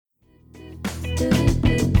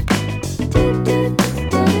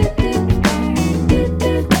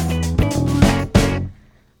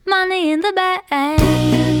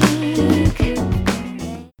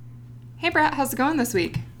Brett, how's it going this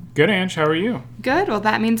week? Good, Ange. How are you? Good. Well,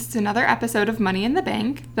 that means it's another episode of Money in the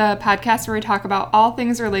Bank, the podcast where we talk about all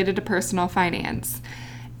things related to personal finance.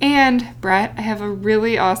 And, Brett, I have a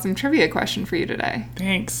really awesome trivia question for you today.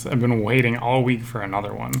 Thanks. I've been waiting all week for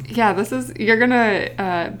another one. Yeah, you're going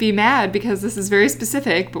to be mad because this is very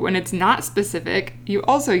specific, but when it's not specific, you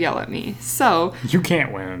also yell at me. So... You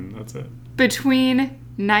can't win. That's it. Between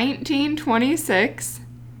 1926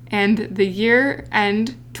 and the year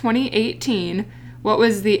end 2018, what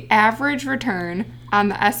was the average return on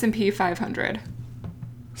the S&P 500?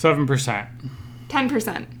 7%.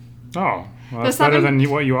 10%. Oh, well, that's better than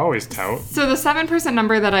what you always tout. So the 7%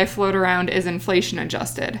 number that I float around is inflation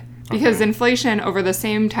adjusted. Because inflation over the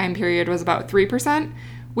same time period was about 3%,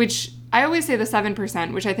 which I always say the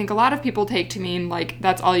 7%, which I think a lot of people take to mean like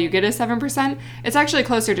that's all you get is 7%. It's actually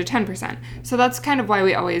closer to 10%. So that's kind of why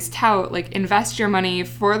we always tout, like, invest your money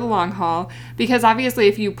for the long haul. Because obviously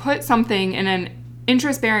if you put something in an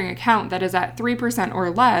interest-bearing account that is at 3%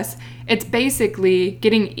 or less, it's basically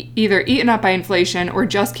getting either eaten up by inflation or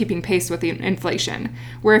just keeping pace with the inflation.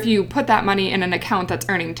 Where if you put that money in an account that's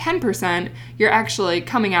earning 10%, you're actually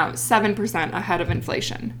coming out 7% ahead of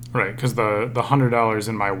inflation. Right, because the $100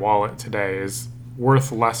 in my wallet today is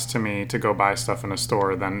worth less to me to go buy stuff in a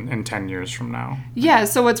store than in 10 years from now. Yeah,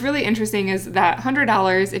 so what's really interesting is that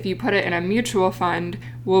 $100, if you put it in a mutual fund,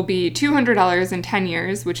 will be $200 in 10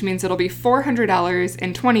 years, which means it'll be $400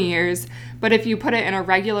 in 20 years. But if you put it in a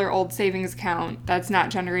regular old savings account that's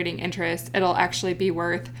not generating interest, it'll actually be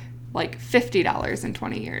worth like $50 in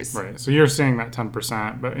 20 years. Right, so you're saying that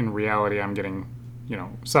 10%, but in reality I'm getting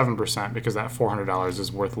 7% because that $400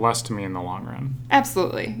 is worth less to me in the long run.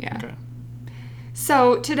 Absolutely, yeah. Okay.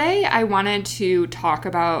 So today I wanted to talk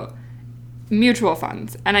about mutual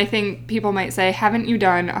funds. And I think people might say, haven't you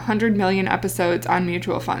done 100 million episodes on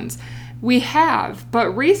mutual funds? We have,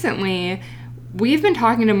 but recently we've been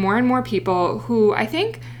talking to more and more people who I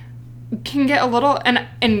think can get a little, and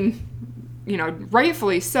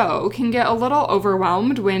rightfully so, can get a little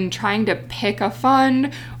overwhelmed when trying to pick a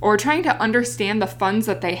fund or trying to understand the funds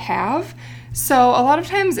that they have. So a lot of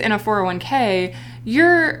times in a 401k,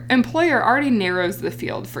 your employer already narrows the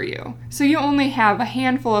field for you. So you only have a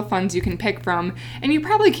handful of funds you can pick from, and you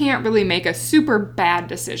probably can't really make a super bad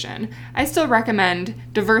decision. I still recommend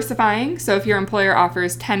diversifying. So if your employer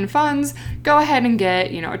offers 10 funds, go ahead and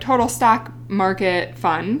get, a total stock market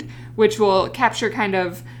fund, which will capture kind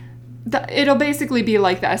of it'll basically be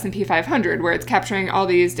like the S&P 500, where it's capturing all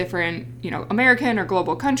these different, American or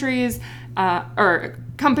global countries or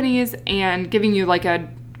companies and giving you like a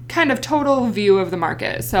kind of total view of the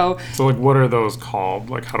market. So like, what are those called?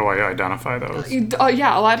 Like, how do I identify those?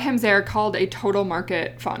 Yeah, a lot of times they're called a total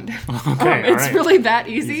market fund. Okay, it's right. Really that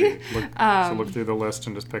easy. So look through the list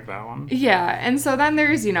and just pick that one. Yeah, and so then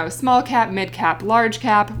there's, small cap, mid cap, large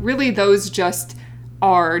cap. Really, those just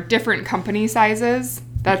are different company sizes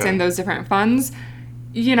that's in those different funds.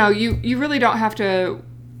 You really don't have to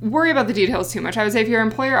worry about the details too much. I would say if your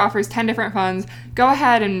employer offers 10 different funds, go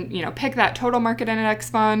ahead and, pick that total market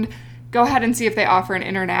index fund, go ahead and see if they offer an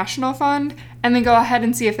international fund, and then go ahead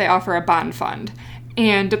and see if they offer a bond fund.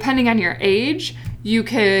 And depending on your age, you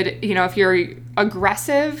could, if you're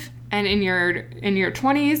aggressive and in your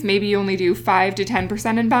 20s, maybe you only do 5 to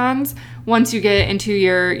 10% in bonds. Once you get into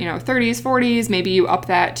your 30s, 40s, maybe you up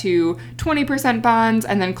that to 20% bonds,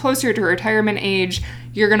 and then closer to retirement age,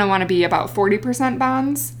 you're going to want to be about 40%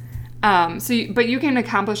 bonds. But you can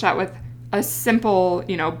accomplish that with a simple,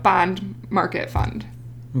 bond market fund.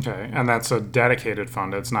 Okay, and that's a dedicated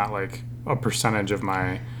fund. It's not like a percentage of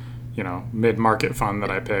my, mid-market fund that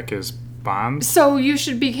I pick is bonds. So you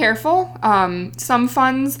should be careful. Some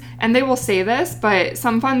funds, and they will say this, but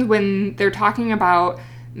some funds, when they're talking about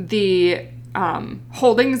the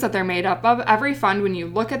holdings that they're made up of, every fund, when you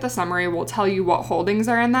look at the summary, will tell you what holdings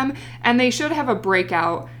are in them, and they should have a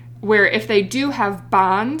breakout where if they do have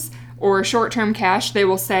bonds or short-term cash, they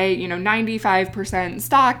will say, 95%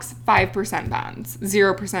 stocks, 5% bonds,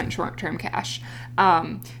 0% short-term cash.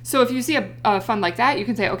 So if you see a fund like that, you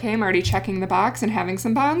can say, okay, I'm already checking the box and having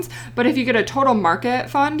some bonds. But if you get a total market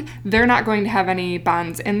fund, they're not going to have any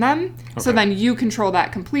bonds in them. Okay. So then you control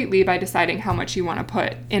that completely by deciding how much you want to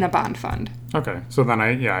put in a bond fund. Okay. So then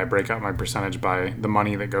I break out my percentage by the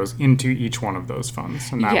money that goes into each one of those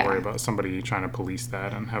funds and not worry about somebody trying to police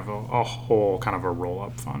that and have a whole kind of a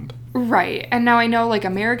roll-up fund. Right. And now I know like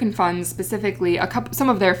American funds specifically, some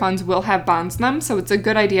of their funds will have bonds in them. So it's a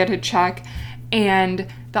good idea to check. And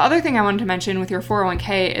the other thing I wanted to mention with your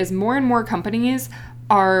 401k is more and more companies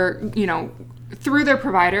are, through their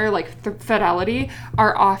provider, like Fidelity,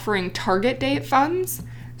 are offering target date funds.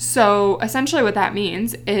 So essentially what that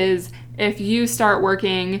means is if you start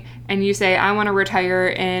working and you say, I want to retire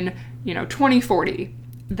in, 2040,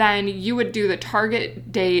 then you would do the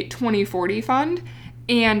target date 2040 fund.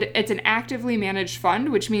 And it's an actively managed fund,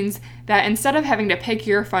 which means that instead of having to pick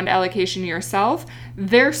your fund allocation yourself,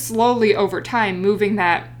 they're slowly over time moving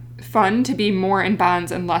that fund to be more in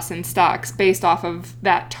bonds and less in stocks based off of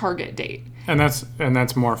that target date. And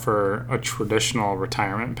that's more for a traditional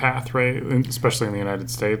retirement path, right? Especially in the United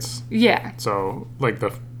States. Yeah. So like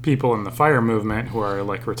the people in the FIRE movement who are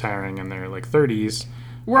like retiring in their like 30s.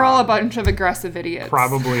 We're all a bunch of aggressive idiots.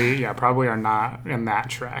 Probably are not in that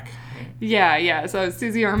track. Yeah. So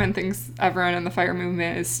Susie Orman thinks everyone in the FIRE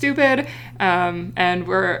movement is stupid. And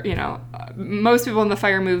we're, most people in the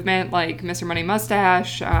FIRE movement, like Mr. Money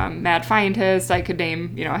Mustache, Mad Scientist, I could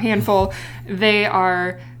name, a handful. They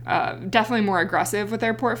are definitely more aggressive with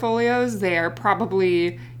their portfolios. They are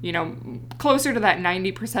probably, closer to that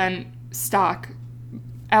 90% stock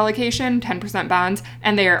allocation, 10% bonds,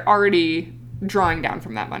 and they are already drawing down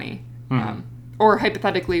from that money. Or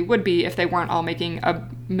hypothetically would be if they weren't all making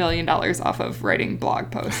 $1 million off of writing blog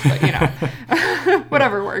posts. But,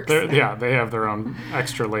 whatever works. They have their own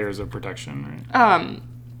extra layers of protection, right?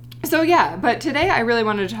 But today I really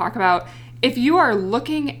wanted to talk about if you are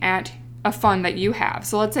looking at a fund that you have.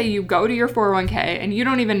 So let's say you go to your 401k and you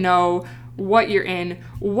don't even know what you're in.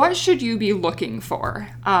 What should you be looking for?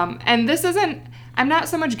 And this isn't, I'm not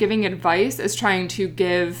so much giving advice as trying to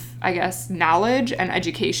give, I guess, knowledge and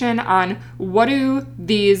education on what do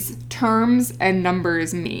these terms and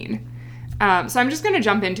numbers mean. So I'm just going to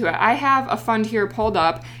jump into it. I have a fund here pulled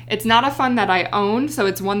up. It's not a fund that I own, so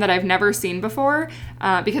it's one that I've never seen before,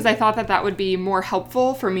 because I thought that would be more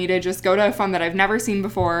helpful for me to just go to a fund that I've never seen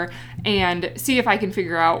before and see if I can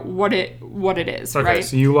figure out what it is, okay, right?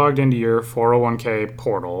 So you logged into your 401k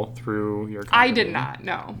portal through your company. I did not,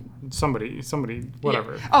 no. Somebody,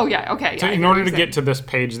 whatever. Yeah. Oh, yeah, okay. So yeah, in order to get to this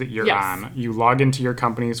page that you're on, you log into your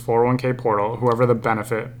company's 401k portal, whoever the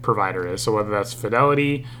benefit provider is. So whether that's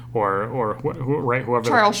Fidelity or whoever.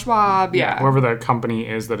 Charles Schwab, yeah. Whoever the company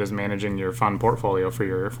is that is managing your fund portfolio for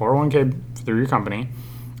your 401k through your company.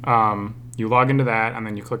 You log into that, and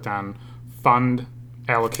then you clicked on Fund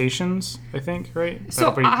Allocations, I think, right?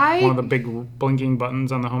 So one of the big blinking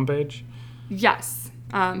buttons on the homepage? Yes.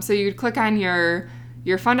 So you'd click on your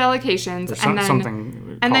fund allocations,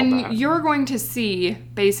 and then you're going to see,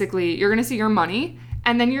 basically, you're going to see your money,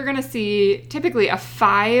 and then you're going to see typically a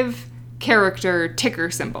 5-character ticker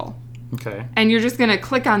symbol. Okay. And you're just going to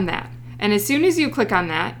click on that. And as soon as you click on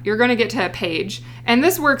that, you're going to get to a page, and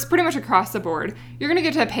this works pretty much across the board. You're going to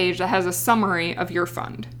get to a page that has a summary of your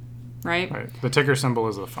fund, right? Right. The ticker symbol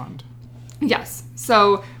is the fund. Yes.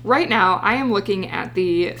 So right now, I am looking at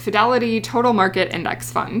the Fidelity Total Market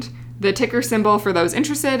Index Fund. The ticker symbol for those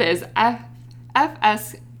interested is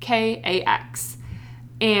FSKAX.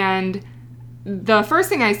 And the first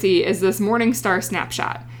thing I see is this Morningstar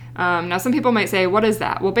snapshot. Now, some people might say, what is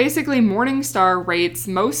that? Well, basically, Morningstar rates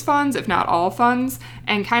most funds, if not all funds,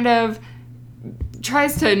 and kind of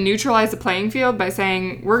tries to neutralize the playing field by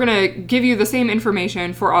saying, we're going to give you the same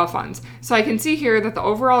information for all funds. So I can see here that the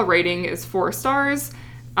overall rating is 4 stars.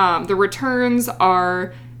 The returns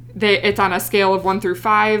are... it's on a scale of 1 through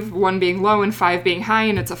 5, 1 being low and 5 being high,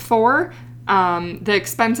 and it's a 4. The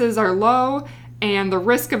expenses are low, and the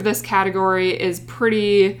risk of this category is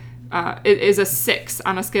pretty, is a 6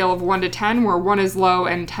 on a scale of 1 to 10, where 1 is low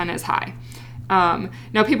and 10 is high.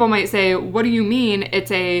 Now people might say, what do you mean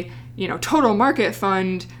it's a total market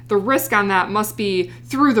fund? The risk on that must be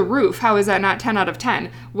through the roof. How is that not 10 out of 10?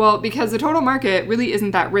 Well, because the total market really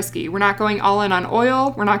isn't that risky. We're not going all in on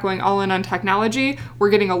oil. We're not going all in on technology. We're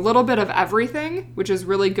getting a little bit of everything, which is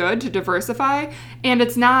really good to diversify. And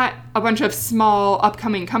it's not a bunch of small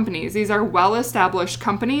upcoming companies. These are well-established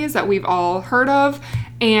companies that we've all heard of.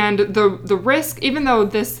 And the risk, even though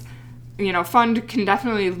this fund can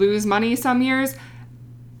definitely lose money some years,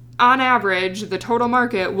 on average, the total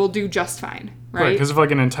market will do just fine, right? Because if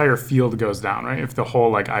like an entire field goes down, right? If the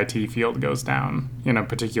whole like IT field goes down in a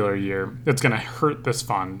particular year, it's going to hurt this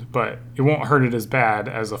fund, but it won't hurt it as bad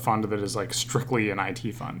as a fund that is like strictly an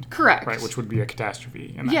IT fund. Correct. Right, which would be a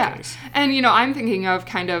catastrophe in that case. And I'm thinking of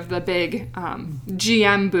kind of the big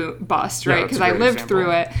GM bust, right? Because I lived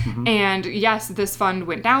through it. Mm-hmm. And yes, this fund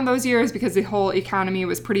went down those years because the whole economy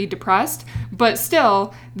was pretty depressed. But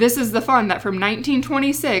still, this is the fund that from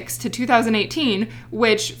 1926 to 2018,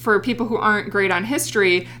 which for people who aren't great on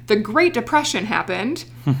history, the Great Depression happened.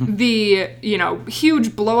 The,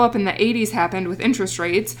 huge blow up in the 80s happened with interest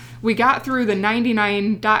rates. We got through the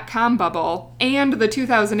 99 dot-com bubble and the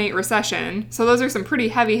 2008 recession. So those are some pretty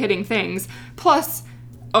heavy hitting things. Plus,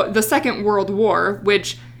 the Second World War,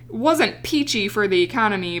 which wasn't peachy for the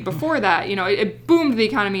economy before that. It boomed the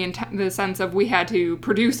economy in the sense of we had to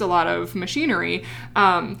produce a lot of machinery.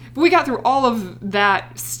 But we got through all of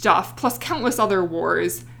that stuff, plus countless other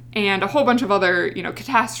wars and a whole bunch of other,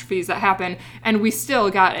 catastrophes that happened, and we still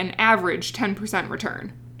got an average 10%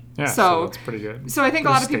 return. Yeah, so that's pretty good. So I think a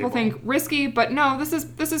lot of people think risky, but no, this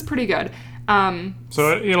is pretty good.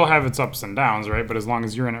 So it'll have its ups and downs, right? But as long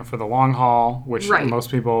as you're in it for the long haul, which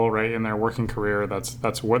most people, right, in their working career,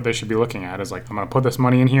 that's what they should be looking at, is like, I'm going to put this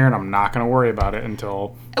money in here and I'm not going to worry about it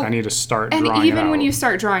until I need to start drawing it out. And even when you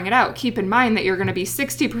start drawing it out, keep in mind that you're going to be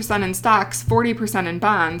 60% in stocks, 40% in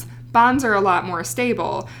bonds. Bonds are a lot more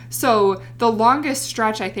stable. So the longest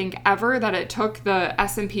stretch, I think, ever that it took the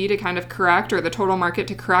S&P to kind of correct, or the total market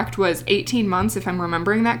to correct, was 18 months, if I'm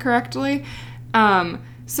remembering that correctly.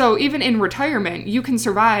 So even in retirement, you can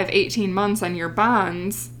survive 18 months on your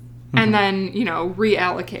bonds and then,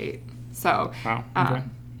 reallocate. So, wow. Okay.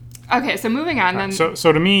 Okay, so moving on then.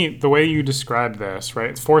 So to me, the way you described this, right,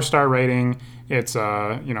 it's 4-star rating, it's,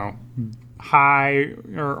 high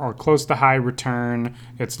or close to high return,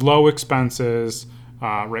 it's low expenses,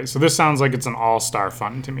 right? So this sounds like it's an all-star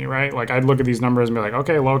fund to me, right? Like, I'd look at these numbers and be like,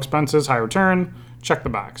 okay, low expenses, high return, check the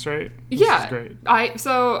box, right? This is great.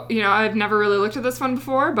 I've never really looked at this fund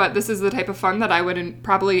before, but this is the type of fund that I would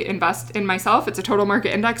probably invest in myself. It's a total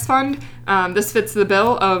market index fund. This fits the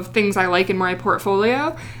bill of things I like in my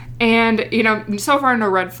portfolio. And, so far, no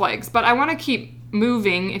red flags. But I want to keep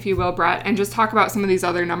moving, if you will, Brett, and just talk about some of these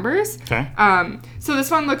other numbers. Okay. So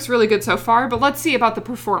this one looks really good so far, but let's see about the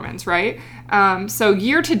performance, right? So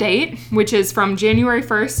year to date, which is from January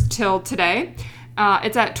 1st till today,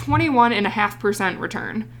 it's at 21.5%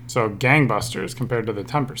 return. So gangbusters compared to the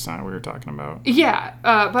 10% we were talking about. Yeah,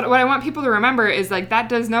 but what I want people to remember is, like, that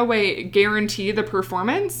does no way guarantee the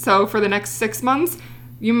performance. So for the next 6 months,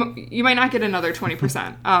 you might not get another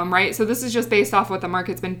 20%, right? So this is just based off what the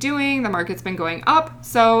market's been doing. The market's been going up,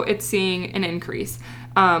 so it's seeing an increase.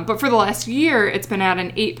 But for the last year, it's been at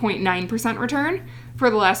an 8.9% return.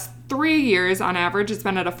 For the last 3 years, on average, it's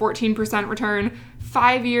been at a 14% return.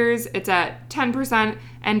 5 years, it's at 10%,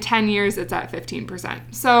 and 10 years, it's at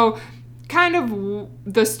 15%. So kind of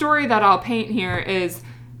the story that I'll paint here is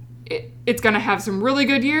it's going to have some really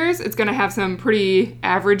good years. It's going to have some pretty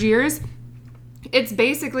average years. It's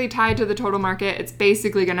basically tied to the total market. It's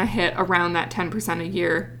basically going to hit around that 10% a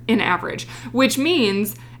year in average, which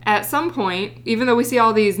means at some point, even though we see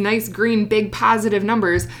all these nice green big positive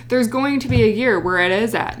numbers, there's going to be a year where it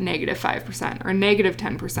is at negative 5% or negative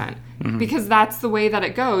 10%, because that's the way that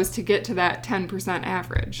it goes to get to that 10%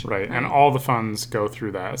 average. Right. And all the funds go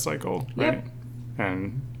through that cycle, right? Yep.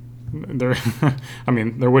 And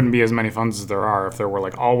there wouldn't be as many funds as there are if there were,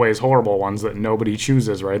 like, always horrible ones that nobody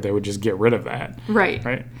chooses, right? They would just get rid of that. Right.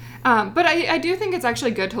 Right. But I do think it's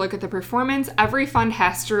actually good to look at the performance. Every fund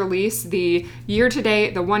has to release the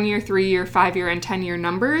year-to-date, the 1 year, 3 year, 5 year, and 10 year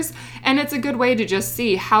numbers. And it's a good way to just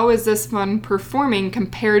see how is this fund performing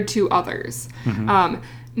compared to others.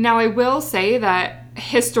 Now, I will say that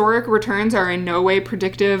historic returns are in no way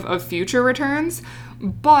predictive of future returns.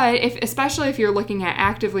 But especially if you're looking at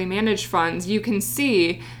actively managed funds, you can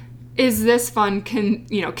see, is this fund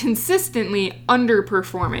consistently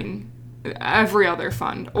underperforming every other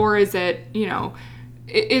fund, or is it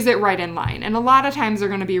is it right in line? And a lot of times they're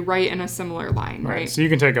going to be right in a similar line, right? So you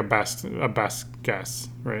can take a best guess,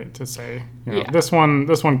 right, to say, this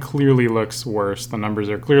one clearly looks worse. The numbers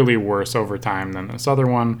are clearly worse over time than this other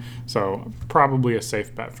one. So probably a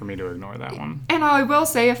safe bet for me to ignore that one. And I will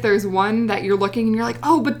say, if there's one that you're looking and you're like,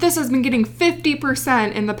 oh, but this has been getting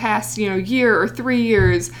 50% in the past, year or 3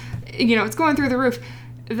 years, it's going through the roof.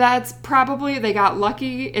 That's probably, they got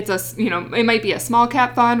lucky. It's it might be a small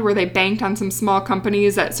cap fund where they banked on some small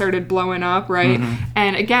companies that started blowing up, right?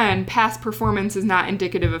 And again, past performance is not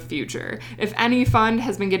indicative of future. If any fund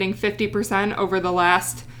has been getting 50% over the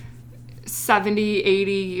last 70,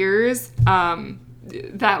 80 years,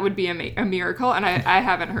 that would be a miracle, and I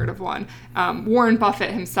haven't heard of one. Warren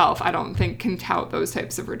Buffett himself, I don't think, can tout those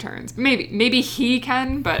types of returns. Maybe he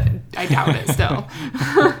can, but I doubt it still.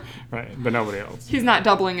 Right, but nobody else. He's not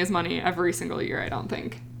doubling his money every single year, I don't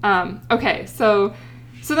think. Okay, so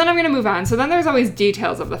then I'm going to move on. So then there's always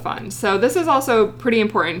details of the fund. So this is also pretty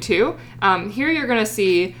important too. Here you're going to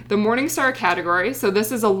see the Morningstar category. So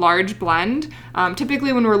this is a large blend.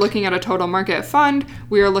 Typically when we're looking at a total market fund,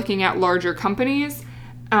 we are looking at larger companies.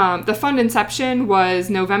 The fund inception was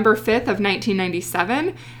November 5th of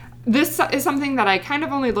 1997. This is something that I kind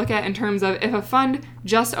of only look at in terms of if a fund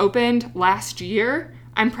just opened last year,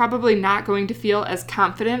 I'm probably not going to feel as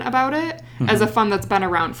confident about it as a fund that's been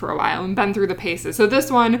around for a while and been through the paces. So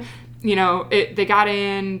this one, they got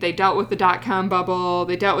in, they dealt with the dot-com bubble,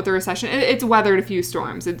 they dealt with the recession. It's weathered a few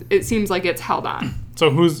storms. It seems like it's held on. So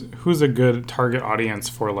who's a good target audience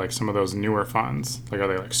for like some of those newer funds? Like, are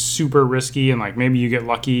they like super risky and like maybe you get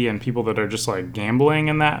lucky and people that are just like gambling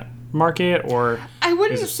in that market? Or I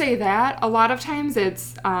wouldn't say that. A lot of times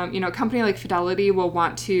it's a company like Fidelity will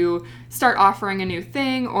want to start offering a new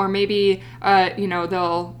thing, or maybe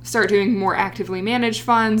they'll start doing more actively managed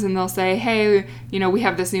funds, and they'll say, hey, we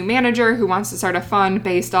have this new manager who wants to start a fund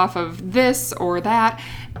based off of this or that.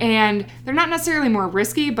 And they're not necessarily more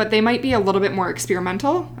risky, but they might be a little bit more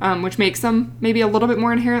experimental, which makes them maybe a little bit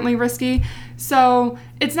more inherently risky. So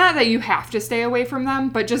it's not that you have to stay away from them,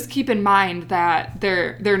 but just keep in mind that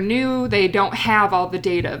they're new. They don't have all the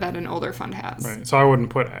data that an older fund has. Right. So I wouldn't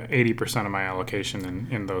put 80% of my allocation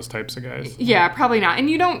in those types of guys. Yeah, probably not. And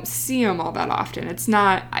you don't see them all that often. It's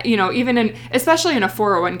not, even especially in a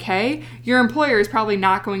 401k, your employer is probably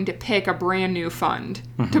not going to pick a brand new fund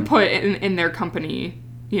to put in their company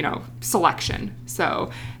selection. So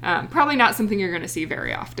probably not something you're going to see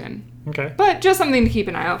very often. Okay. But just something to keep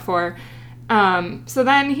an eye out for. So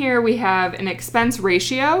then here we have an expense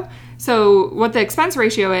ratio. So what the expense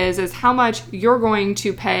ratio is how much you're going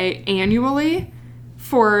to pay annually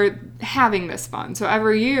for having this fund. So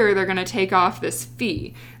every year they're going to take off this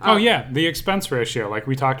fee. The expense ratio, like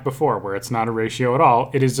we talked before, where it's not a ratio at all.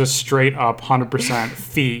 It is a straight up 100%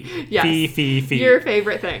 fee. Yes. Fee. Your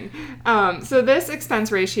favorite thing. So this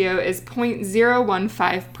expense ratio is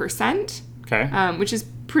 0.015%. Okay. Which is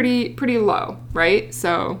pretty low, right?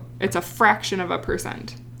 So it's a fraction of a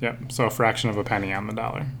percent. Yep. So a fraction of a penny on the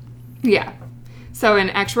dollar. Yeah. So in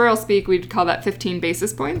actuarial speak, we'd call that 15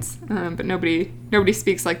 basis points, but nobody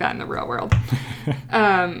speaks like that in the real world.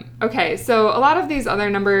 Okay, so a lot of these other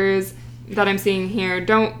numbers that I'm seeing here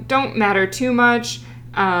don't matter too much. So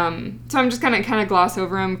I'm just gonna kind of gloss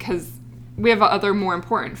over them because we have other more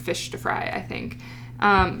important fish to fry, I think.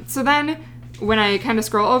 So then when I kind of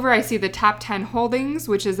scroll over, I see the top 10 holdings,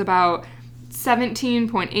 which is about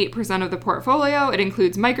 17.8% of the portfolio. It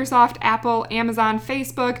includes Microsoft, Apple, Amazon,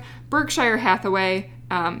 Facebook, Berkshire Hathaway,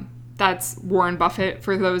 that's Warren Buffett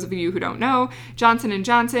for those of you who don't know, Johnson &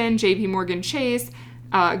 Johnson, JP Morgan Chase,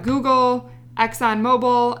 Google,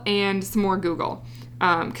 ExxonMobil, and some more Google.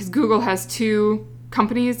 Because Google has two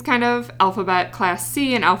companies, kind of, Alphabet Class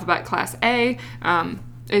C and Alphabet Class A.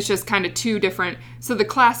 It's just kind of two different, so the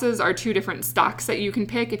classes are two different stocks that you can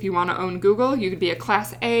pick if you want to own Google. You could be a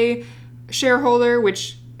Class A shareholder,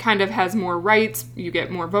 which kind of has more rights, you get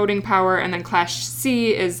more voting power, and then Class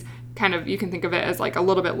C is kind of, you can think of it as like a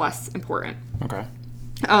little bit less important. Okay.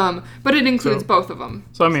 But it includes both of them.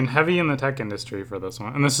 So, I mean, heavy in the tech industry for this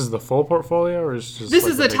one. And this is the full portfolio, or is just this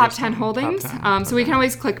like is the top 10 holdings. Top 10. So we can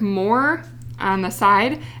always click more on the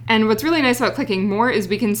side. And what's really nice about clicking more is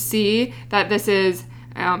we can see that this is,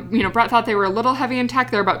 Brett thought they were a little heavy in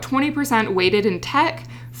tech. They're about 20% weighted in tech,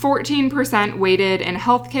 14% weighted in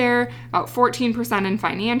healthcare, about 14% in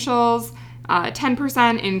financials,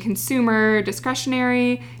 10% in consumer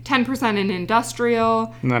discretionary, 10% in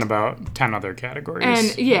industrial. And then about 10 other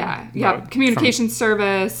categories. And communication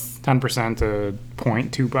service. 10% to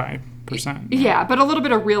 0.25%. Yeah, but a little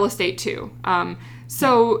bit of real estate too.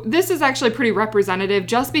 So this is actually pretty representative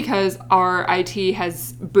just because our IT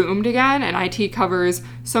has boomed again and IT covers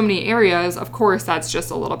so many areas. Of course, that's just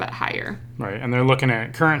a little bit higher. Right, and they're looking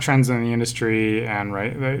at current trends in the industry, and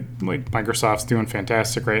like Microsoft's doing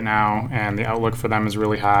fantastic right now, and the outlook for them is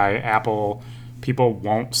really high. Apple, people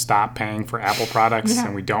won't stop paying for Apple products,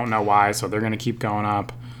 and we don't know why, so they're going to keep going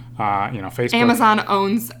up. Facebook, Amazon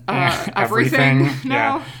owns everything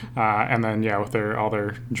now. Yeah. And then with all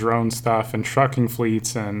their drone stuff and trucking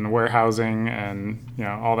fleets and warehousing and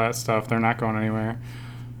all that stuff, they're not going anywhere.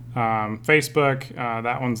 Facebook,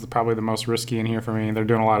 that one's probably the most risky in here for me. They're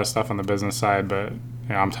doing a lot of stuff on the business side, but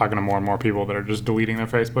I'm talking to more and more people that are just deleting their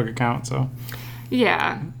Facebook account. So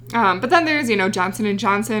yeah, but then there's Johnson &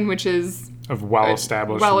 Johnson, which is a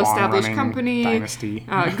well-established company. Dynasty.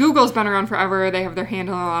 Google's been around forever. They have their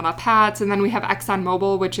handle on a lot of pats. And then we have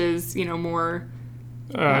ExxonMobil, which is, more...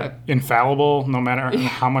 infallible. No matter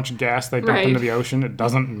how much gas they dump into the ocean, it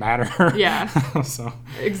doesn't matter. Yeah. So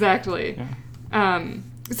exactly. Yeah.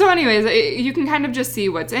 So anyways, you can kind of just see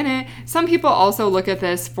what's in it. Some people also look at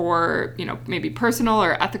this for, maybe personal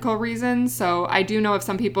or ethical reasons. So I do know of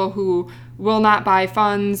some people who will not buy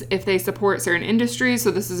funds if they support certain industries.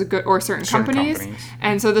 So this is certain companies.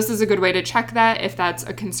 And so this is a good way to check that. If that's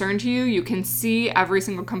a concern to you, you can see every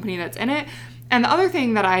single company that's in it. And the other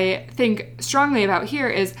thing that I think strongly about here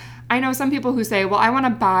is I know some people who say, well, I want to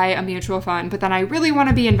buy a mutual fund, but then I really want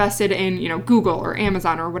to be invested in, Google or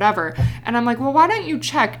Amazon or whatever. And I'm like, well, why don't you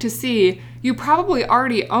check to see, you probably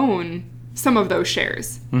already own some of those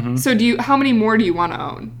shares. Mm-hmm. So how many more do you want to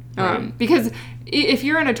own? Right. Because if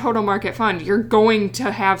you're in a total market fund, you're going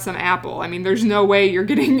to have some Apple. I mean, there's no way you're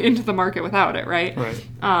getting into the market without it, right?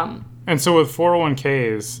 Right. And so with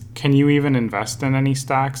 401ks, can you even invest in any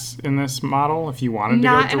stocks in this model if you wanted to go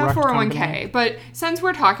direct? Not in a 401k, but since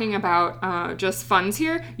we're talking about just funds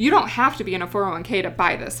here, you don't have to be in a 401k to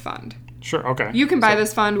buy this fund. Sure, okay. You can buy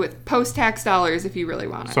this fund with post-tax dollars if you really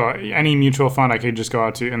want it. So any mutual fund I could just go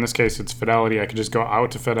out to, in this case it's Fidelity, I could just go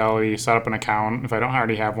out to Fidelity, set up an account if I don't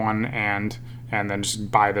already have one, and then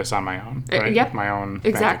just buy this on my own, right? Yep. My own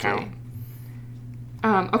exactly. bank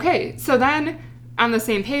account. Okay, so then on the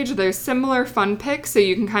same page, there's similar fund picks, so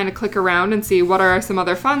you can kind of click around and see what are some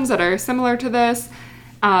other funds that are similar to this.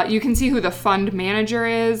 You can see who the fund manager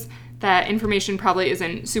is. That information probably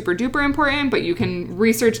isn't super duper important, but you can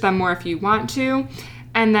research them more if you want to.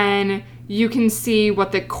 And then you can see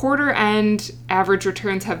what the quarter end average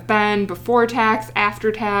returns have been before tax,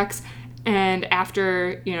 after tax, and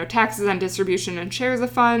after, taxes on distribution and shares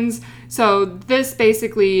of funds. So this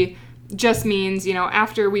basically just means,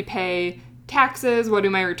 after we pay taxes, what do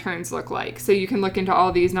my returns look like? So you can look into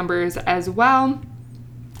all these numbers as well.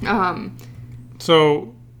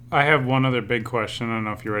 So I have one other big question. I don't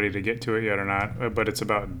know if you're ready to get to it yet or not, but it's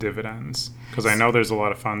about dividends. Because I know there's a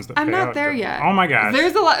lot of funds that pay out. I'm not there yet. Oh my gosh.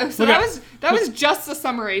 There's a lot. So that was just the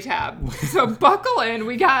summary tab. So buckle in.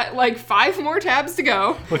 We got like 5 more tabs to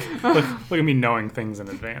go. Look at me knowing things in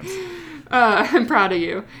advance. I'm proud of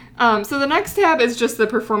you. So the next tab is just the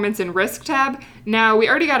performance and risk tab. Now, we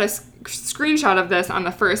already got a screenshot of this on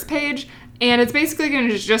the first page, and it's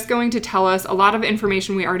basically just going to tell us a lot of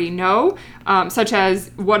information we already know, such as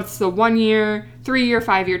what's the 1 year, 3 year,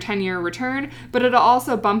 5 year, 10-year return, but it'll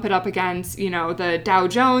also bump it up against, the Dow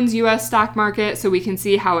Jones US stock market, so we can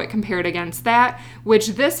see how it compared against that, which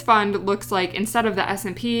this fund looks like instead of the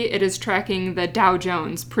S&P, it is tracking the Dow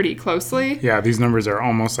Jones pretty closely. Yeah, these numbers are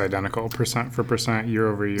almost identical, percent for percent, year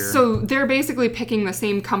over year. So they're basically picking the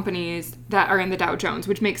same companies that are in the Dow Jones,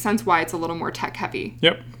 which makes sense why it's a little more tech heavy.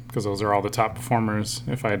 Yep. Because those are all the top performers.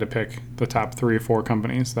 If I had to pick the top 3 or 4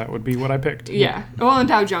 companies, that would be what I picked. Yeah. Well, and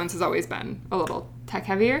Dow Jones has always been a little tech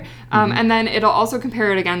heavier. And then it'll also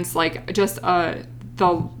compare it against just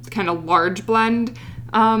the kind of large blend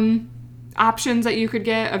options that you could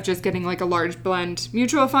get of just getting a large blend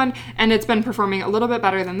mutual fund. And it's been performing a little bit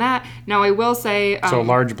better than that. Now, I will say... so a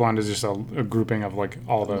large blend is just a grouping of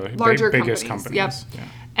all the biggest companies. Yep. Yeah.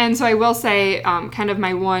 And so I will say, kind of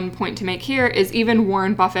my one point to make here is even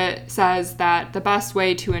Warren Buffett says that the best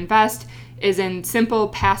way to invest is in simple,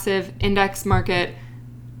 passive, index market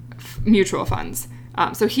mutual funds.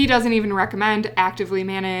 So he doesn't even recommend actively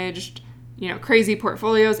managed, crazy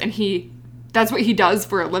portfolios, and that's what he does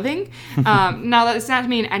for a living. Now, that's not to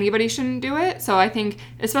mean anybody shouldn't do it. So I think,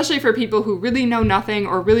 especially for people who really know nothing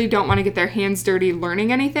or really don't want to get their hands dirty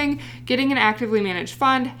learning anything, getting an actively managed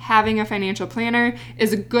fund, having a financial planner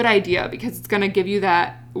is a good idea because it's going to give you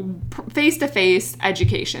that face-to-face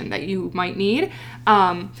education that you might need.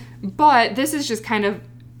 But this is just kind of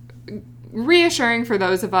reassuring for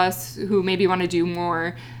those of us who maybe want to do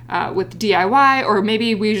more with DIY, or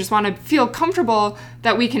maybe we just want to feel comfortable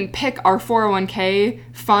that we can pick our 401k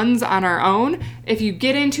funds on our own. If you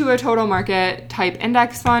get into a total market type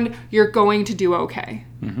index fund, you're going to do okay.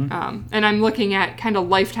 Mm-hmm. And I'm looking at kind of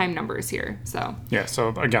lifetime numbers here. So yeah. So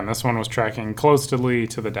again, this one was tracking closely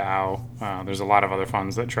to the Dow. There's a lot of other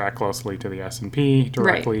funds that track closely to the S&P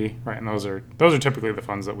directly, right? And those are typically the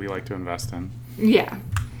funds that we like to invest in. Yeah.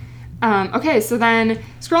 Okay, so then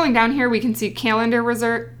scrolling down here, we can see calendar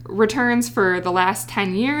returns for the last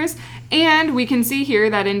 10 years, and we can see here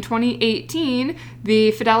that in 2018, the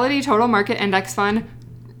Fidelity Total Market Index Fund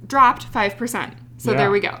dropped 5%. So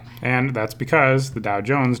there we go. And that's because the Dow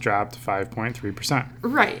Jones dropped 5.3%.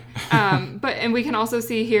 Right. And we can also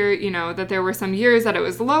see here, that there were some years that it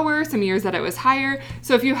was lower, some years that it was higher.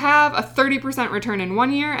 So if you have a 30% return in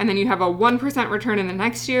one year and then you have a 1% return in the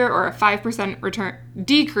next year or a 5% return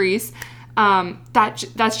decrease,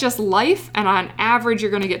 that's just life. And on average,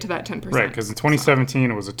 you're going to get to that 10%. Right. Because in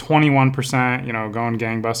 2017, it was a 21%, going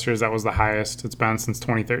gangbusters. That was the highest it's been since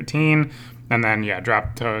 2013. And then,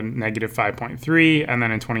 dropped to negative 5.3. And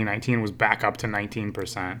then in 2019 was back up to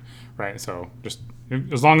 19%. Right. So just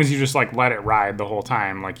as long as you just let it ride the whole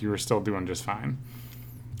time, you were still doing just fine.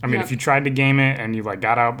 I mean, if you tried to game it and you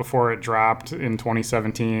got out before it dropped in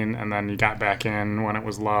 2017 and then you got back in when it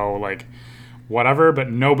was low, whatever, but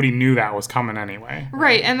nobody knew that was coming anyway.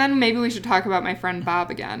 Right, and then maybe we should talk about my friend Bob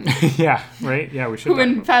again. Yeah, right? Yeah, we should. Who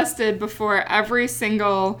invested before every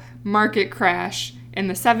single market crash in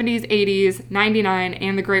the 70s, 80s, 99,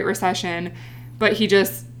 and the Great Recession, but he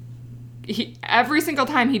every single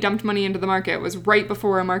time he dumped money into the market was right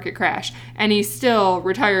before a market crash, and he still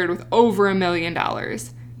retired with over $1 million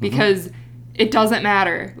because it doesn't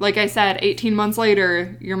matter. Like I said, 18 months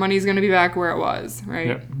later, your money's going to be back where it was, right?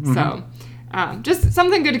 Yep. Mm-hmm. So just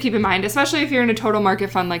something good to keep in mind, especially if you're in a total market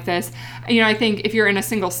fund like this. I think if you're in a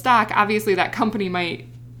single stock, obviously that company might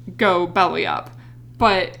go belly up.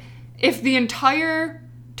 But if the entire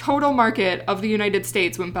total market of the United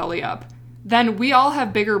States went belly up, then we all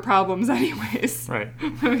have bigger problems anyways. Right.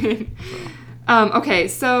 Okay,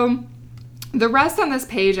 so the rest on this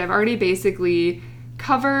page I've already basically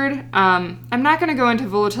covered. I'm not going to go into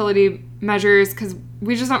volatility measures because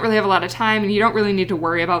we just don't really have a lot of time and you don't really need to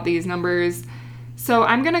worry about these numbers. So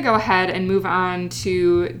I'm going to go ahead and move on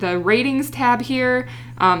to the ratings tab here.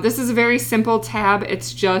 This is a very simple tab.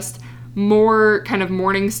 It's just more kind of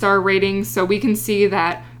Morningstar ratings. So we can see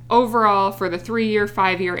that overall for the 3-year,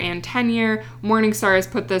 5-year, and 10-year, Morningstar has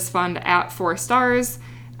put this fund at 4 stars.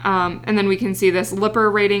 And then we can see this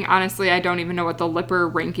Lipper rating. Honestly, I don't even know what the Lipper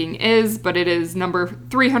ranking is, but it is number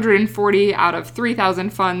 340 out of 3,000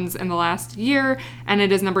 funds in the last year, and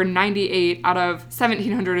it is number 98 out of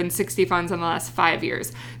 1,760 funds in the last 5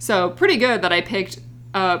 years. So pretty good that I picked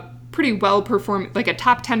a pretty well-performed, like a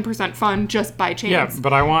top 10% fund just by chance. Yeah,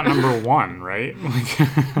 but I want number 1, right?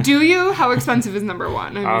 Do you? How expensive is number 1?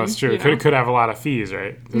 I mean, that's true. Could have a lot of fees,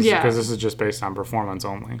 right? Yeah. Because this is just based on performance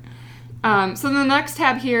only. So the next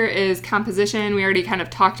tab here is composition. We already kind of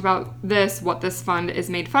talked about this, what this fund is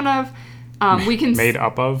made fun of. Made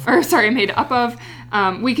up of.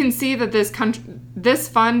 We can see that this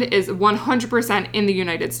fund is 100% in the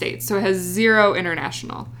United States, so it has 0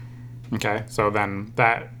 international. Okay, so then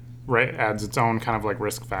that adds its own kind of like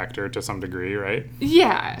risk factor to some degree, right?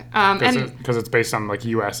 Yeah, because it's based on like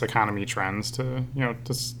U.S. economy trends to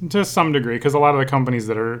some degree. Because a lot of the companies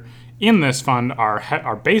that are in this fund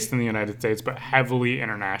are based in the United States, but heavily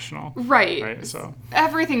international. Right. So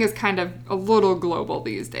everything is kind of a little global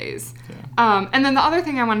these days. Yeah. And then the other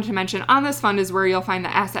thing I wanted to mention on this fund is where you'll find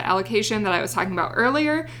the asset allocation that I was talking about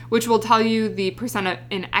earlier, which will tell you the percent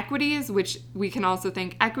in equities, which we can also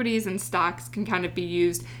think equities and stocks can kind of be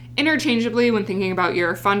used interchangeably when thinking about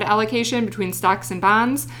your fund allocation between stocks and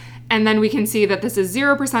bonds. And then we can see that this is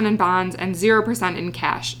 0% in bonds and 0% in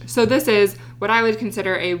cash. So this is what I would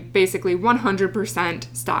consider a basically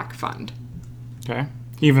 100% stock fund. Okay.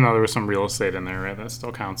 Even though there was some real estate in there, right? That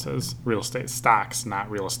still counts as real estate stocks, not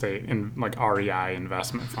real estate in like REI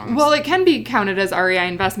investment funds. Well, it can be counted as REI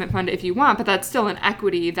investment fund if you want, but that's still an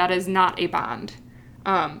equity. That is not a bond.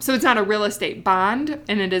 So it's not a real estate bond,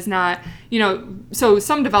 and it is not, so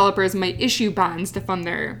some developers might issue bonds to fund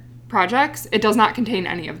their projects. It does not contain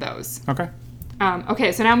any of those. Okay.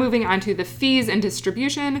 Okay, so now moving on to the fees and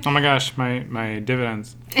distribution. Oh my gosh, my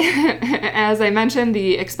dividends. As I mentioned,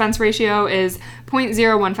 the expense ratio is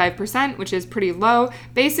 0.015%, which is pretty low.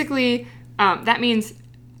 Basically, that means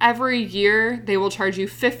every year they will charge you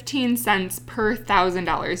 15 cents per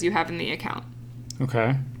 $1,000 you have in the account.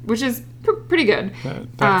 Okay. Which is pretty good.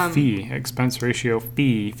 That fee, expense ratio,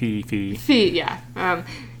 fee. Fee, yeah.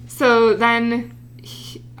 So then...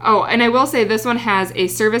 Oh, and I will say this one has a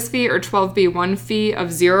service fee or 12B1 fee of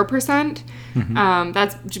 0%. Mm-hmm.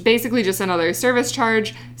 That's basically just another service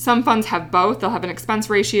charge. Some funds have both. They'll have an expense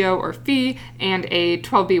ratio or fee and a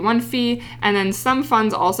 12B1 fee. And then some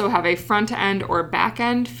funds also have a front end or back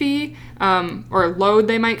end fee, or load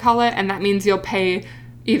they might call it. And that means you'll pay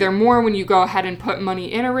either more when you go ahead and put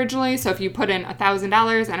money in originally. So if you put in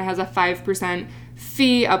 $1,000 and it has a 5%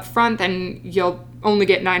 fee up front, then you'll only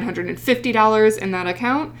get $950 in that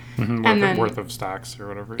account. Mm-hmm, and then worth of stocks or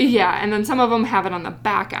whatever. Yeah, and then some of them have it on the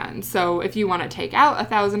back end. So if you want to take out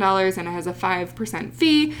 $1,000 and it has a 5%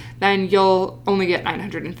 fee, then you'll only get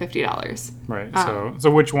 $950. Right.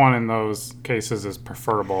 So which one in those cases is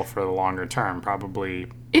preferable for the longer term? Probably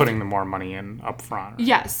putting the more money in up front. Right?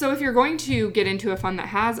 Yes. So if you're going to get into a fund that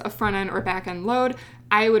has a front end or back end load,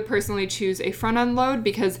 I would personally choose a front end load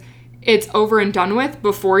because it's over and done with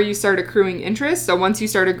before you start accruing interest. So once you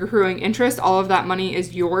start accruing interest, all of that money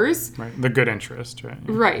is yours. Right, the good interest, right?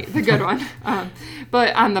 Yeah. Right, the good one.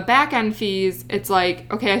 But on the back end fees, it's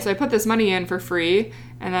like, okay, so I put this money in for free,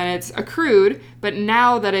 and then it's accrued, but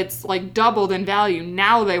now that it's like doubled in value,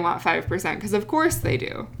 now they want 5%, because of course they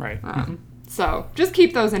do. Right. So just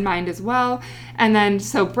keep those in mind as well. And then,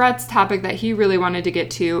 so Brett's topic that he really wanted to get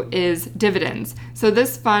to is dividends. So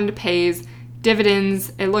this fund pays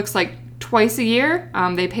dividends, it looks like twice a year.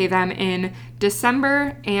 They pay them in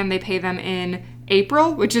December and they pay them in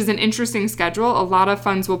April, which is an interesting schedule. A lot of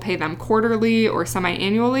funds will pay them quarterly or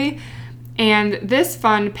semi-annually. And this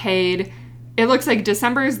fund paid, it looks like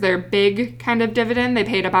December is their big kind of dividend. They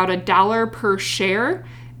paid about $1 per share,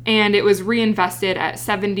 and it was reinvested at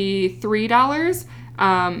 $73.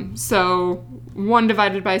 So 1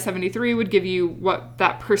 divided by 73 would give you what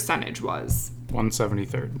that percentage was.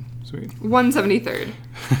 1/73rd. Sweet. 1/73rd.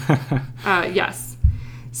 Yes.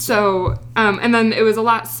 So, and then it was a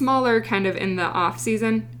lot smaller kind of in the off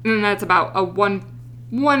season. And then that's about a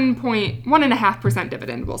 1.5%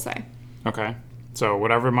 dividend, we'll say. Okay. So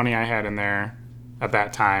whatever money I had in there at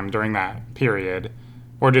that time during that period,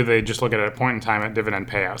 or do they just look at it at a point in time at dividend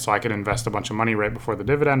payout? So I could invest a bunch of money right before the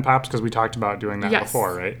dividend pops, because we talked about doing that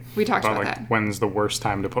before, right? We talked about that. When's the worst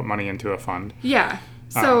time to put money into a fund? Yeah.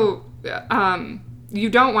 So, you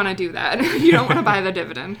don't want to do that. You don't want to buy the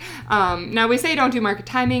dividend. Now, we say don't do market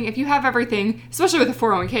timing. If you have everything, especially with a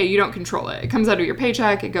 401k, you don't control it. It comes out of your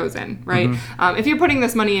paycheck. It goes in, right? Mm-hmm. If you're putting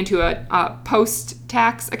this money into a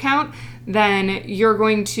post-tax account, then you're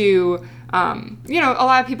going to, a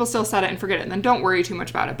lot of people still set it and forget it, and then don't worry too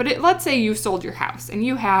much about it. But let's say you sold your house and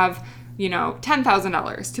you have,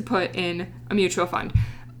 $10,000 to put in a mutual fund.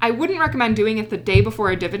 I wouldn't recommend doing it the day before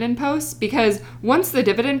a dividend post, because once the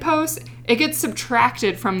dividend posts, it gets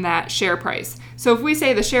subtracted from that share price. So if we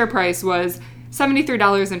say the share price was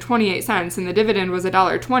 $73.28 and the dividend was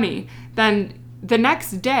 $1.20, then the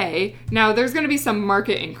next day, now there's going to be some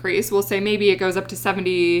market increase. We'll say maybe it goes up to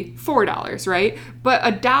 $74, right? But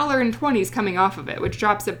 $1.20 is coming off of it, which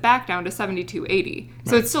drops it back down to $72.80.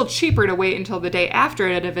 So it's still cheaper to wait until the day after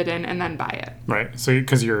a dividend and then buy it. Right. So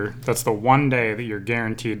because that's the one day that you're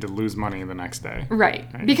guaranteed to lose money the next day. Right.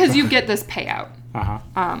 Because you get this payout.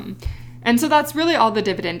 And so that's really all the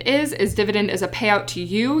dividend is dividend is a payout to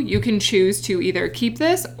you. You can choose to either keep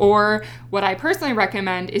this, or what I personally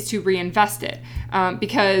recommend is to reinvest it,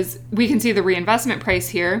 because we can see the reinvestment price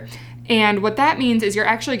here. And what that means is you're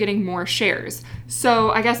actually getting more shares.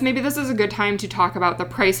 So I guess maybe this is a good time to talk about the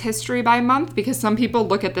price history by month, because some people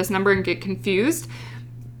look at this number and get confused.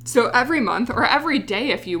 So every month, or every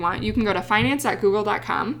day if you want, you can go to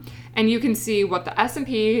finance.google.com and you can see what the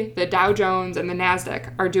S&P, the Dow Jones, and the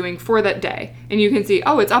NASDAQ are doing for that day. And you can see,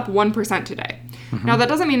 it's up 1% today. Mm-hmm. Now, that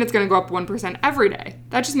doesn't mean it's going to go up 1% every day.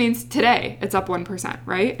 That just means today it's up 1%,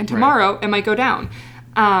 right? And tomorrow it might go down.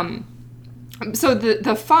 So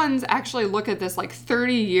the funds actually look at this like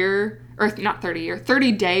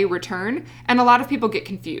 30-day return, and a lot of people get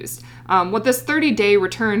confused. What this 30-day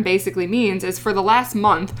return basically means is for the last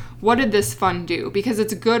month, what did this fund do? Because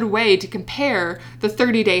it's a good way to compare the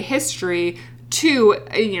 30-day history to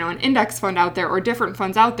an index fund out there or different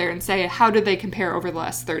funds out there and say, how did they compare over the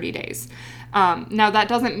last 30 days? Now, that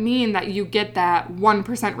doesn't mean that you get that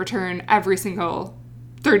 1% return every single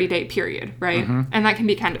 30-day period, right? Mm-hmm. And that can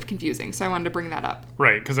be kind of confusing, so I wanted to bring that up.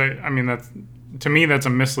 Right, because to me, that's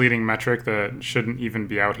a misleading metric that shouldn't even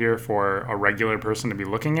be out here for a regular person to be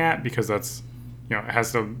looking at, because that's, it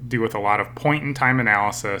has to do with a lot of point-in-time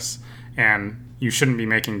analysis, and you shouldn't be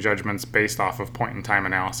making judgments based off of point-in-time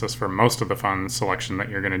analysis for most of the fund selection that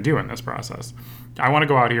you're going to do in this process. I want to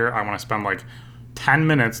go out here, I want to spend 10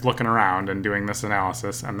 minutes looking around and doing this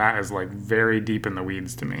analysis, and that is very deep in the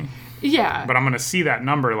weeds to me. Yeah. But I'm going to see that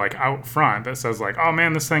number out front that says oh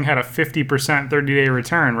man, this thing had a 50% 30-day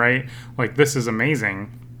return, right? This is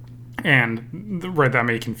amazing. And that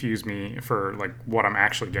may confuse me for what I'm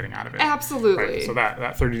actually getting out of it. Absolutely. Right? So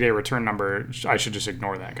that 30-day return number, I should just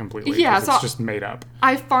ignore that completely. Yeah, so it's just made up.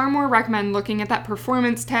 I far more recommend looking at that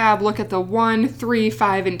performance tab, look at the 1, 3,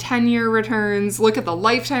 5, and 10-year returns, look at the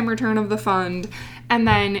lifetime return of the fund. And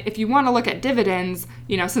then if you want to look at dividends,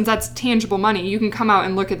 since that's tangible money, you can come out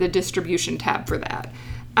and look at the distribution tab for that.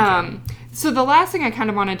 Okay. So the last thing I kind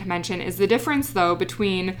of wanted to mention is the difference, though,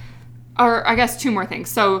 between, or I guess two more things.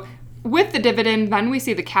 So with the dividend, then we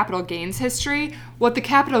see the capital gains history. What the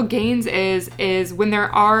capital gains is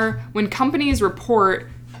when companies report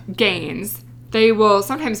gains, they will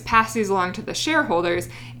sometimes pass these along to the shareholders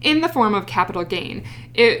in the form of capital gain.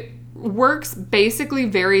 It works basically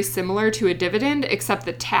very similar to a dividend, except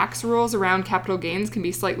the tax rules around capital gains can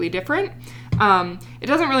be slightly different. It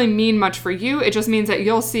doesn't really mean much for you. It just means that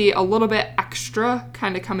you'll see a little bit extra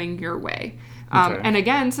kind of coming your way. Okay. And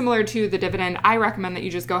again, similar to the dividend, I recommend that you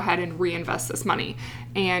just go ahead and reinvest this money.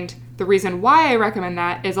 And the reason why I recommend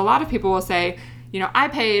that is a lot of people will say, I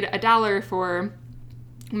paid $1 for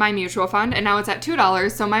my mutual fund and now it's at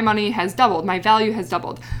 $2, so my money has doubled, my value has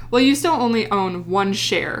doubled. Well, you still only own one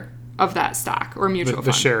share of that stock or mutual fund.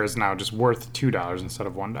 The share is now just worth $2 instead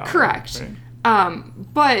of $1. Correct.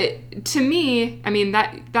 But to me, I mean,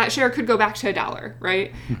 that share could go back to $1,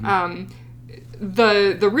 right?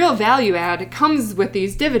 The real value add comes with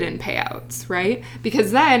these dividend payouts, right?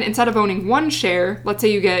 Because then instead of owning one share, let's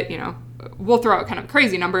say you get, we'll throw out kind of a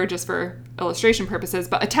crazy number just for illustration purposes,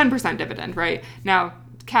 but a 10% dividend, right? Now,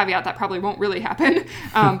 caveat, that probably won't really happen.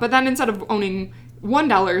 But then instead of owning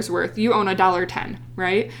 $1 worth, you own $1.10,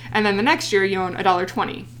 right? And then the next year you own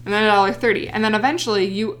 $1.20, and then $1.30, and then eventually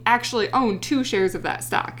you actually own 2 shares of that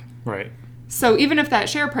stock. Right. So even if that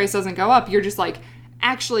share price doesn't go up, you're just like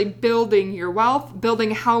actually building your wealth,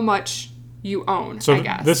 building how much you own, so I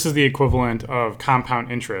guess. This is the equivalent of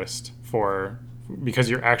compound interest because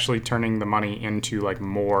you're actually turning the money into like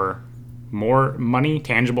more money,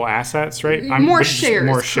 tangible assets, right? More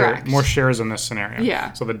shares, correct. More shares in this scenario.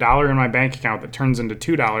 Yeah. So the $1 in my bank account that turns into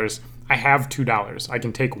 $2, I have $2. I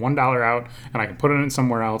can take $1 out and I can put it in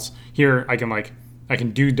somewhere else. Here, I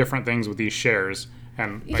can do different things with these shares.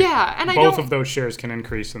 And both of those shares can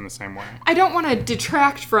increase in the same way. I don't want to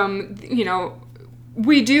detract from,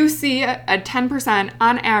 we do see a 10%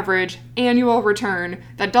 on average annual return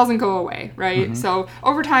that doesn't go away, right? Mm-hmm. So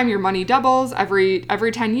over time, your money doubles every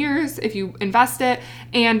 10 years if you invest it,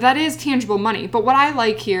 and that is tangible money. But what I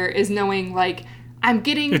like here is knowing, like, I'm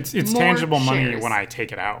getting it's more tangible shares. Money when I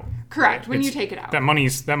take it out. Correct, when you take it out. That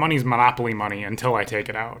money's monopoly money until I take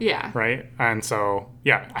it out. Yeah. Right? And so,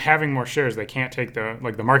 having more shares, they can't take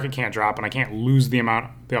the market can't drop, and I can't lose the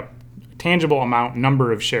tangible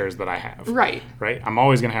number of shares that I have. Right. Right? I'm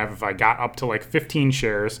always going to have, if I got up to like 15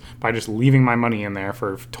 shares by just leaving my money in there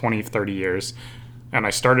for 20, 30 years, and I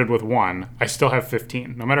started with 1, I still have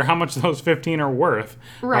 15. No matter how much those 15 are worth,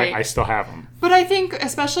 right. I still have them. But I think,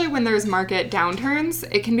 especially when there's market downturns,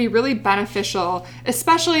 it can be really beneficial,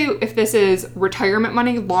 especially if this is retirement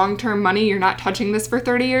money, long-term money, you're not touching this for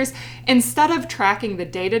 30 years. Instead of tracking the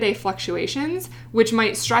day-to-day fluctuations, which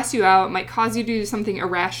might stress you out, might cause you to do something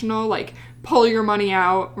irrational, like pull your money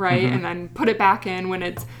out, right, and then put it back in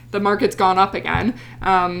when the market's gone up again,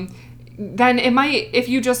 then it might, if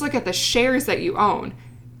you just look at the shares that you own,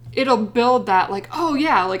 it'll build that like, oh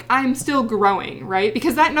yeah, like I'm still growing, right?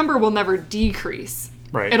 Because that number will never decrease.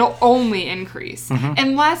 Right. It'll only increase.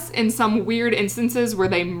 Unless in some weird instances where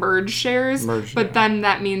they merge shares, then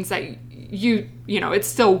that means that it's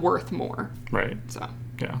still worth more. Right. So.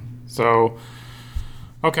 Yeah. So,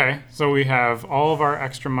 okay. So we have all of our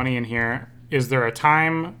extra money in here. Is there a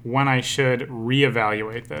time when I should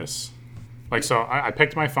reevaluate this? Like, so I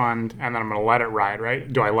picked my fund, and then I'm going to let it ride,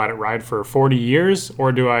 right? Do I let it ride for 40 years,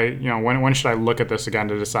 or do I, when should I look at this again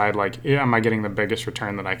to decide, like, am I getting the biggest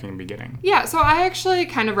return that I can be getting? Yeah, so I actually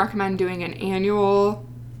kind of recommend doing an annual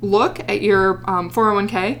look at your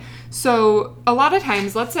 401k. So a lot of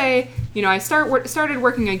times, let's say, I started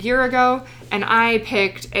working a year ago, and I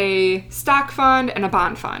picked a stock fund and a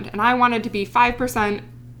bond fund, and I wanted to be 5%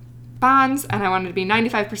 bonds, and I wanted to be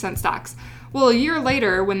 95% stocks. Well, a year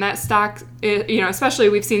later, when that stock, especially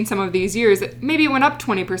we've seen some of these years, maybe it went up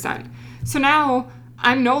 20%. So now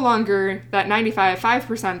I'm no longer that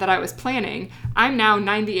 95.5% that I was planning. I'm now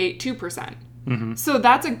 98.2%. So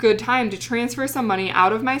that's a good time to transfer some money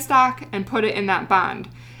out of my stock and put it in that bond.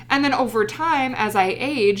 And then over time, as I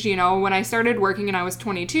age, when I started working and I was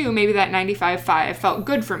 22, maybe that 95.5 felt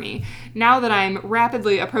good for me. Now that I'm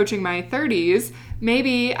rapidly approaching my 30s,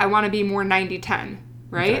 maybe I want to be more 90-10.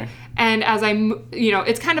 Right? Okay. And as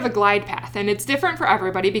it's kind of a glide path, and it's different for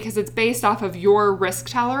everybody because it's based off of your risk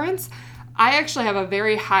tolerance. I actually have a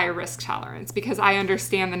very high risk tolerance because I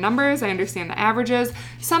understand the numbers, I understand the averages.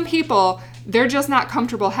 Some people, they're just not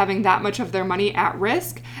comfortable having that much of their money at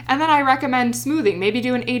risk. And then I recommend smoothing, maybe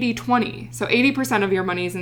do an 80-20. So 80% of your money is in